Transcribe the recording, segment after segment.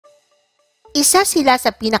Isa sila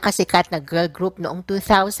sa pinakasikat na girl group noong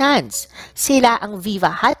 2000s. Sila ang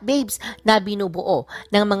Viva Hot Babes na binubuo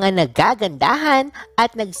ng mga nagagandahan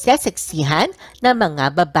at nagseseksihan na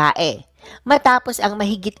mga babae. Matapos ang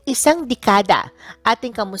mahigit isang dekada,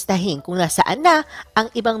 ating kamustahin kung nasaan na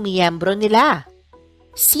ang ibang miyembro nila.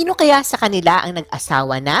 Sino kaya sa kanila ang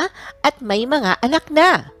nag-asawa na at may mga anak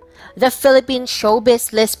na? The Philippines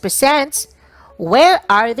Showbiz List presents, Where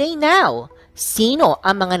Are They Now? Sino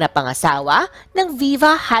ang mga napangasawa ng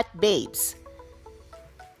Viva Hot Babes?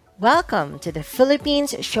 Welcome to the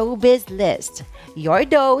Philippines Showbiz List, your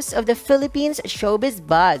dose of the Philippines Showbiz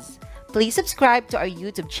buzz. Please subscribe to our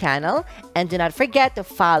YouTube channel and do not forget to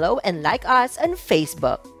follow and like us on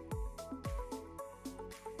Facebook.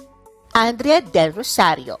 Andrea Del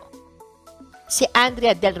Rosario. Si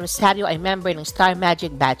Andrea Del Rosario ay member ng Star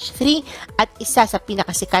Magic Batch 3 at isa sa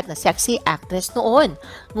pinakasikat na sexy actress noon.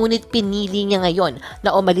 Ngunit pinili niya ngayon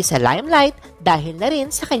na umalis sa limelight dahil na rin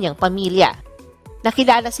sa kanyang pamilya.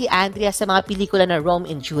 Nakilala si Andrea sa mga pelikula na Rome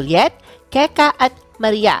and Juliet, Keka at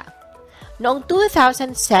Maria. Noong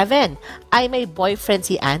 2007 ay may boyfriend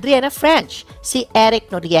si Andrea na French, si Eric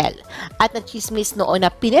Noriel, at nachismis noon na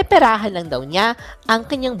pineperahan lang daw niya ang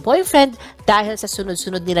kanyang boyfriend dahil sa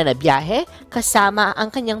sunod-sunod nila na biyahe kasama ang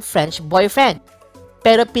kanyang French boyfriend.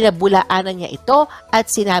 Pero pinabulaanan niya ito at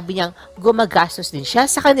sinabi niyang gumagastos din siya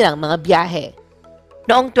sa kanilang mga biyahe.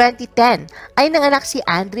 Noong 2010 ay nanganak si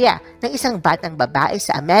Andrea ng isang batang babae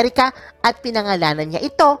sa Amerika at pinangalanan niya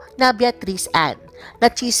ito na Beatrice Ann.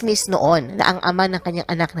 Nachismis noon na ang ama ng kanyang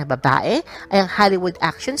anak na babae ay ang Hollywood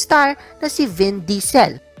action star na si Vin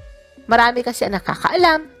Diesel. Marami kasi ang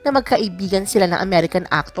nakakaalam na magkaibigan sila ng American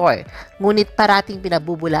actor, ngunit parating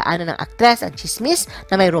pinabubulaanan ng aktres ang chismis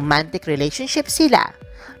na may romantic relationship sila.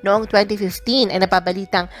 Noong 2015 ay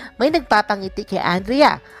napabalitang may nagpapangiti kay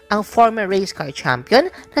Andrea, ang former race car champion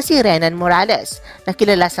na si Renan Morales, na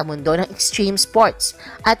kilala sa mundo ng extreme sports,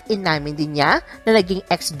 at inamin din niya na naging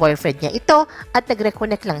ex-boyfriend niya ito at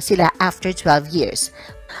nag-reconnect lang sila after 12 years.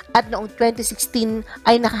 At noong 2016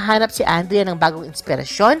 ay nakahanap si Andrea ng bagong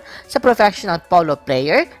inspirasyon sa professional polo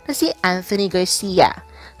player na si Anthony Garcia.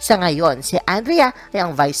 Sa ngayon, si Andrea ay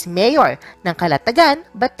ang Vice Mayor ng Calatagan,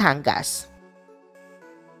 Batangas.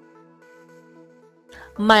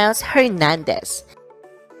 Myles Hernandez.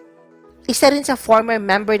 Isa rin sa former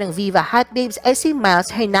member ng Viva Hot Babes ay si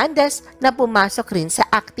Myles Hernandez na pumasok rin sa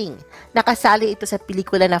acting. Nakasali ito sa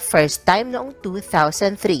pelikula na First Time noong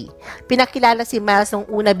 2003. Pinakilala si Myles noong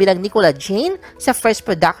una bilang Nicola Jane sa first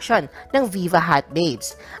production ng Viva Hot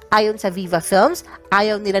Babes. Ayon sa Viva Films,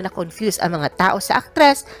 ayaw nila na confuse ang mga tao sa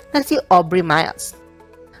aktres na si Aubrey Myles.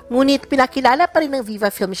 Ngunit pinakilala pa rin ng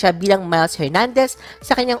Viva Film siya bilang Myles Hernandez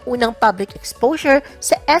sa kanyang unang public exposure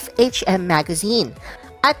sa FHM Magazine.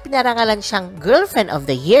 At pinarangalan siyang Girlfriend of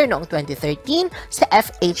the Year noong 2013 sa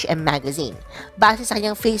FHM Magazine. Base sa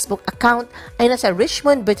kanyang Facebook account ay nasa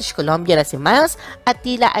Richmond, British Columbia na si Myles at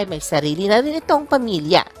tila ay may sarili na rin itong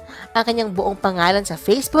pamilya. Ang kanyang buong pangalan sa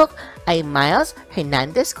Facebook ay Myles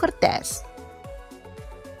Hernandez Cortez.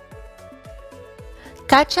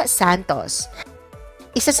 Katya Santos.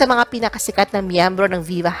 Isa sa mga pinakasikat na miyembro ng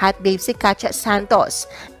Viva Hot Babes si Katya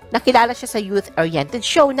Santos. Nakilala siya sa youth-oriented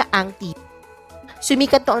show na Ating.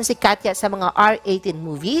 Sumikat noon si Katya sa mga R18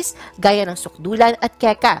 movies gaya ng Sukdulan at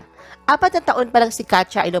Keka. 4 na taon pa lang si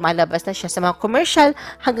Katya ay lumalabas na siya sa mga commercial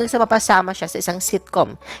hanggang sa mapasama siya sa isang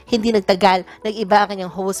sitcom. Hindi nagtagal, nag-iba ang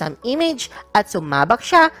kanyang wholesome image at sumabak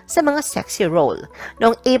siya sa mga sexy role.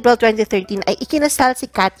 Noong April 2013 ay ikinasal si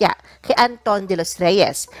Katya kay Anton de los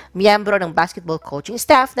Reyes, miyembro ng basketball coaching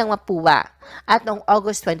staff ng Mapua. At noong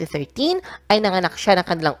August 2013 ay nanganak siya ng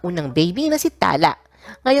kanilang unang baby na si Tala.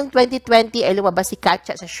 Ngayong 2020 ay lumabas si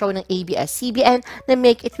Katya sa show ng ABS-CBN na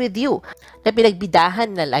Make It With You na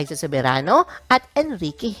pinagbidahan na Liza Soberano at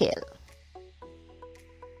Enrique Hill.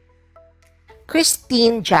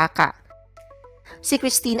 Christine Jaca. Si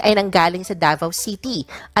Christine ay nanggaling sa Davao City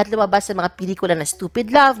at lumabas sa mga pelikula na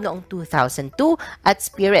Stupid Love noong 2002 at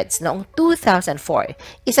Spirits noong 2004.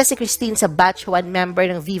 Isa si Christine sa Batch 1 member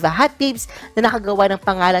ng Viva Hot Babes na nakagawa ng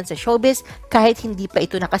pangalan sa showbiz kahit hindi pa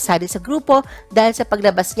ito nakasali sa grupo dahil sa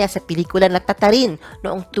paglabas niya sa pelikula na Tatarin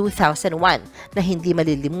noong 2001 na hindi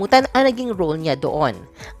malilimutan ang naging role niya doon.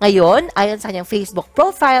 Ngayon, ayon sa kanyang Facebook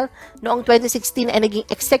profile, noong 2016 ay naging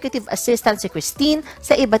executive assistant si Christine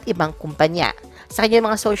sa iba't ibang kumpanya. Sa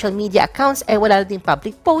kanyang mga social media accounts ay wala na ding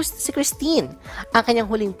public post si Christine. Ang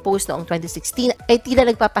kanyang huling post noong 2016 ay tila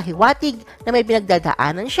nagpapahiwatig na may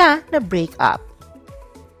pinagdadaanan siya na breakup.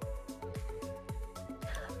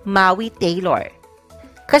 Maui Taylor.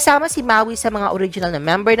 Kasama si Maui sa mga original na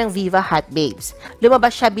member ng Viva Hot Babes.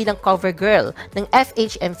 Lumabas siya bilang cover girl ng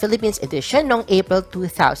FHM Philippines edition noong April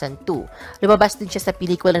 2002. Lumabas din siya sa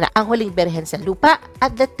pelikula na Ang Huling Berhen sa Lupa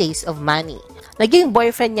at The Taste of Money. Naging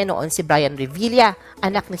boyfriend niya noon si Brian Revilla,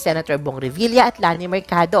 anak ni Senator Bong Revilla at Lani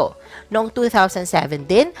Mercado. Noong 2007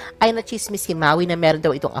 din ay nachismis si Maui na meron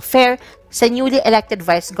daw itong affair sa newly elected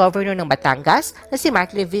Vice Governor ng Batangas na si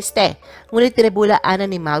Mark Leviste. Ngunit pinabulaanan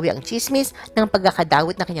ni Maui ang chismis ng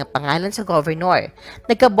pagkakadawit ng kanyang pangalan sa governor.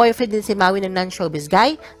 Nagka-boyfriend din si Maui ng non-showbiz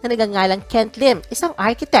guy na nagangalang Kent Lim, isang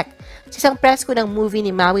architect. Sa isang press ko ng movie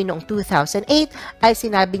ni Maui noong 2008 ay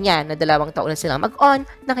sinabi niya na 2 taon na silang mag-on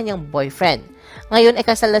ng kanyang boyfriend. Ngayon ay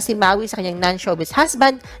kasal na si Maui sa kanyang non-showbiz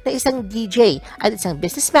husband na isang DJ at isang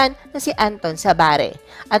businessman na si Anton Sabare.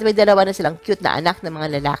 At may 2 na silang cute na anak na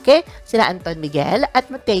mga lalaki, sina Anton Miguel at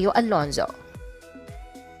Mateo Alonzo.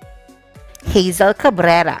 Hazel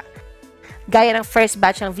Cabrera. Gaya ng first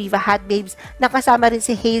batch ng Viva Hot Babes, nakasama rin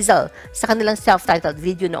si Hazel sa kanilang self-titled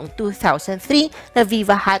video noong 2003 na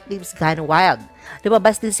Viva Hot Babes Gone Wild.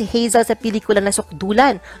 Lumabas din si Hazel sa pelikula na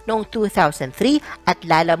Sukdulan noong 2003 at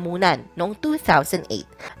Lalamunan noong 2008.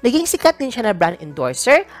 Naging sikat din siya na brand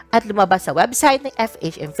endorser at lumabas sa website ng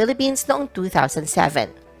FHM Philippines noong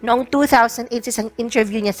 2007. Noong 2008, sa isang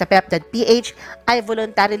interview niya sa Pep.ph ay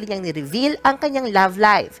voluntarily niyang ni-reveal ang kanyang love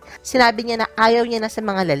life. Sinabi niya na ayaw niya na sa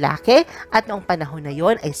mga lalaki at noong panahon na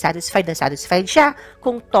yon ay satisfied na satisfied siya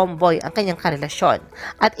kung tomboy ang kanyang karelasyon.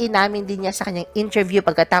 At inamin din niya sa kanyang interview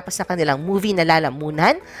pagkatapos ng kanilang movie na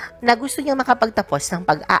Lalamunan na gusto niyang makapagtapos ng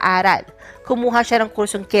pag-aaral. Kumuha siya ng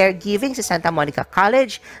kursong caregiving sa Santa Monica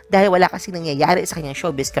College dahil wala kasing nangyayari sa kanyang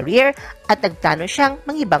showbiz career at nagplano siyang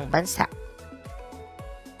mangibang bansa.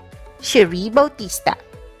 Cherie Bautista.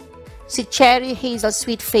 Si Cherry Hazel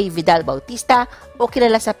Sweet Faye Vidal Bautista o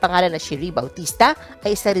kilala sa pangalan na Cherie Bautista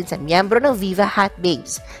ay isa rin sa miyembro ng Viva Hot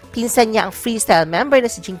Babes. Pinsan niya ang freestyle member na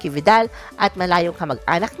si Jinky Vidal at malayong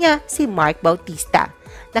kamag-anak niya si Mark Bautista.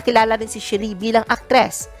 Nakilala rin si Cherie bilang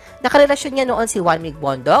aktres. Nakarelasyon niya noon si Juan Mig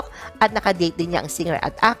Bondok at nakadate din niya ang singer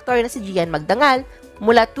at actor na si Gian Magdangal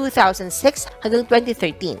mula 2006 hanggang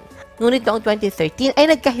 2013. Ngunit noong 2013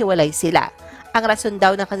 ay nagkahiwalay sila. Ang rason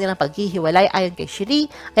daw ng kanilang paghihiwalay ayon kay Cherie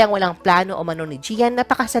ay ang walang plano o mano ni Gian na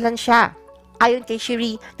pakasalan siya. Ayon kay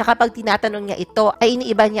Cherie, na kapag tinatanong niya ito ay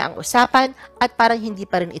iniiba niya ang usapan at parang hindi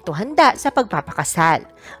pa rin ito handa sa pagpapakasal.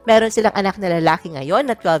 Meron silang anak na lalaki ngayon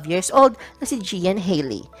na 12 years old na si Gian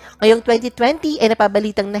Haley. Ngayong 2020 ay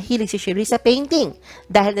napabalitang nahilig si Cherie sa painting.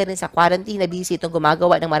 Dahil na rin sa quarantine na busy itong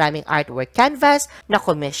gumagawa ng maraming artwork canvas na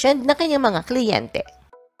commissioned ng kanyang mga kliyente.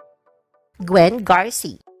 Gwen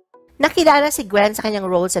Garcia. Nakilala si Gwen sa kanyang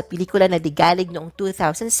role sa pelikula na Digalig noong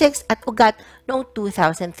 2006 at Ugat noong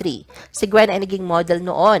 2003. Si Gwen ay naging model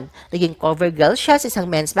noon. Naging cover girl siya sa isang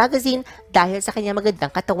men's magazine dahil sa kanyang magandang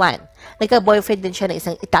katawan. Nagka-boyfriend din siya ng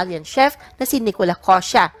isang Italian chef na si Nicola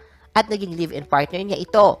Coscia at naging live-in partner niya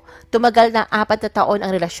ito. Tumagal na 4 na taon ang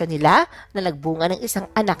relasyon nila na nagbunga ng isang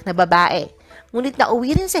anak na babae. Ngunit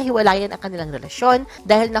nauwi rin sa hiwalayan ang kanilang relasyon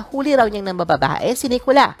dahil nahuli raw niyang ng babae si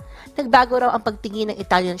Nicola. Nagbago raw ang pagtingin ng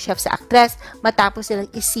Italian chef sa aktres matapos silang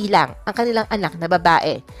isilang ang kanilang anak na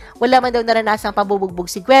babae. Wala man daw naranasang pabubugbog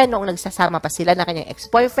si Gwen noong nagsasama pa sila ng kanyang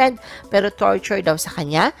ex-boyfriend pero torture daw sa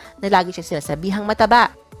kanya na lagi siya sinasabihang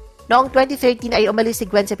mataba. Noong 2013 ay umalis si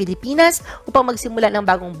Gwen sa Pilipinas upang magsimula ng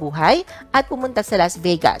bagong buhay at pumunta sa Las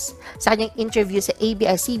Vegas. Sa kanyang interview sa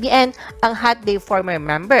ABS-CBN, ang Hot Babe former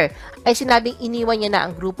member ay sinabing iniwan niya na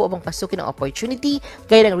ang grupo upang pasukin ang opportunity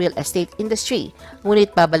gaya ng real estate industry.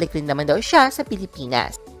 Ngunit babalik rin naman daw siya sa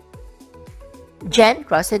Pilipinas. Jen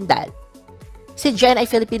Rosendal. Si Jen ay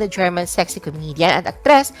Filipino-German sexy comedian at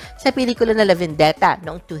aktres sa pelikula na La Vendetta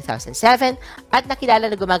noong 2007 at nakilala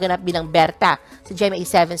na gumaganap bilang Berta sa GMA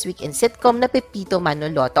 7's weekend sitcom na Pepito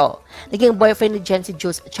Manoloto. Naging boyfriend ni Jen si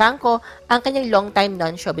Jules Chanco, ang kanyang long-time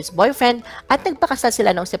non-showbiz boyfriend at nagpakasal sila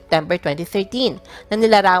noong September 2013 na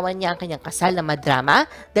nilarawan niya ang kanyang kasal na madrama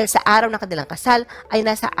dahil sa araw ng kanilang kasal ay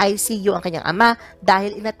nasa ICU ang kanyang ama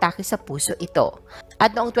dahil inatake sa puso ito.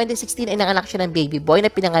 At noong 2016 ay nanganak siya ng baby boy na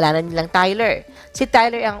pinangalanan nilang Tyler. Si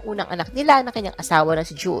Tyler ay ang unang anak nila na kanyang asawa na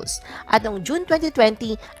si Jules. At noong June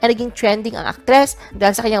 2020 ay naging trending ang aktres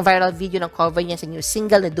dahil sa kanyang viral video ng cover niya sa new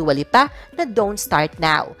single na Dua Lipa na Don't Start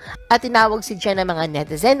Now. At tinawag si Jen ng mga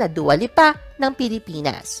netizen na Dua Lipa ng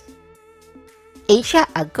Pilipinas. Asia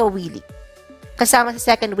Agkawili. Kasama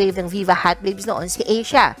sa second wave ng Viva Hot Babes noon si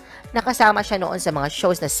Asia. Nakasama siya noon sa mga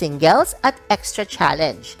shows na Singles at Extra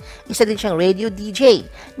Challenge. Isa din siyang radio DJ.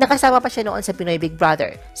 Nakasama pa siya noon sa Pinoy Big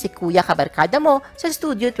Brother, si Kuya Kabarkada Mo sa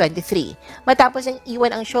Studio 23. Matapos ang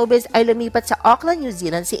iwan ang showbiz ay lumipat sa Auckland, New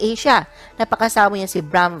Zealand si Asia. Napakasama niya si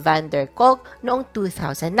Bram van der Kolk noong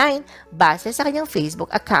 2009 base sa kanyang Facebook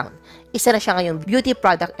account. Isa na siya ngayong beauty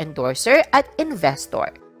product endorser at investor.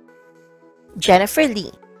 Jennifer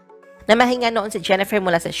Lee. Namahinga noon si Jennifer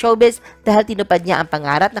mula sa showbiz dahil tinupad niya ang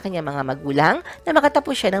pangarap ng kanyang mga magulang na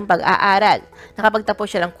makatapos siya ng pag-aaral. Nakapagtapos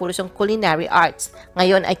siya ng kursong culinary arts.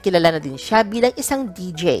 Ngayon ay kilala na din siya bilang isang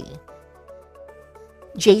DJ.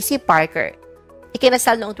 JC Parker.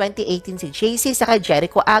 Ikinasal noong 2018 si JC sa kay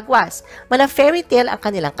Jericho Aguas. Mala fairy tale ang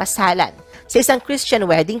kanilang kasalan. Sa isang Christian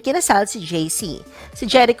wedding, kinasal si JC. Si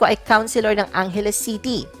Jericho ay councilor ng Angeles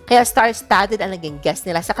City, kaya star-studded ang naging guest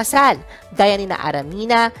nila sa kasal, gaya ni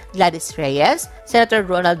Aramina, Gladys Reyes, Senator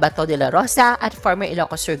Ronald Bato de la Rosa at former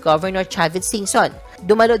Ilocos Sur Governor Chavez Singson.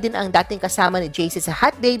 Dumalo din ang dating kasama ni JC sa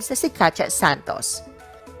Hot Babes na si Katya Santos.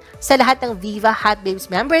 Sa lahat ng Viva Hot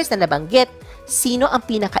Babes members na nabanggit, sino ang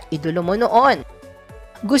pinaka-idolo mo noon?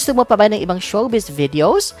 Gusto mo pa ba ng ibang showbiz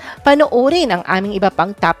videos? Panoorin ang aming iba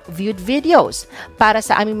pang top viewed videos. Para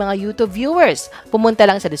sa aming mga YouTube viewers, pumunta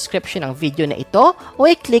lang sa description ng video na ito o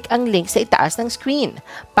i-click ang link sa itaas ng screen.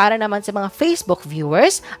 Para naman sa mga Facebook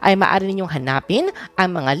viewers, ay maaari ninyong hanapin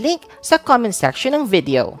ang mga link sa comment section ng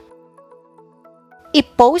video.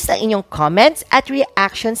 I-post ang inyong comments at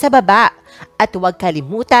reaction sa baba. At huwag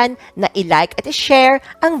kalimutan na i-like at i-share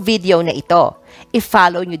ang video na ito.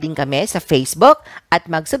 I-follow nyo din kami sa Facebook at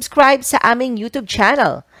mag-subscribe sa aming YouTube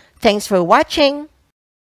channel. Thanks for watching!